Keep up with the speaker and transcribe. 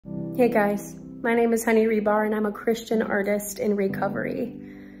Hey guys, my name is Honey Rebar and I'm a Christian artist in recovery.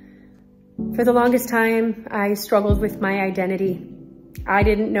 For the longest time, I struggled with my identity. I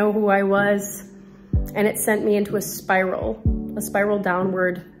didn't know who I was, and it sent me into a spiral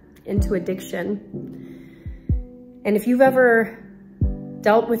downward into addiction. And if you've ever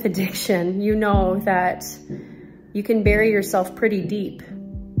dealt with addiction, you know that you can bury yourself pretty deep,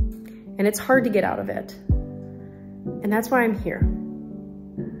 and it's hard to get out of it. And that's why I'm here,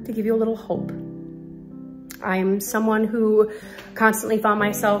 to give you a little hope. I'm someone who constantly found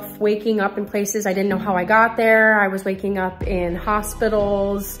myself waking up in places I didn't know how I got there. I was waking up in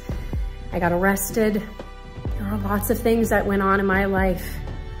hospitals. I got arrested. There were lots of things that went on in my life.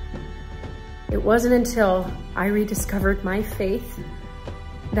 It wasn't until I rediscovered my faith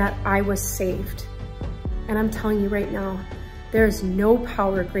that I was saved. And I'm telling you right now, there is no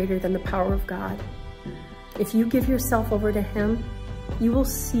power greater than the power of God. If you give yourself over to Him, you will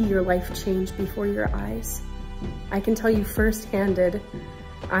see your life change before your eyes. I can tell you firsthand,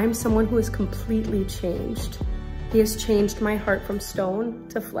 I'm someone who is completely changed. He has changed my heart from stone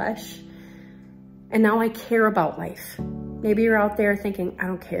to flesh. And now I care about life. Maybe you're out there thinking, I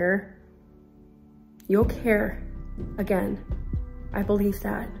don't care. You'll care again. I believe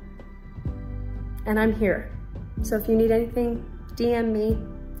that. And I'm here. So if you need anything, DM me,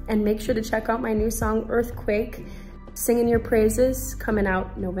 and make sure to check out my new song, Earthquake, Singing Your Praises, coming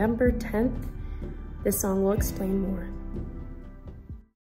out November 10th. This song will explain more.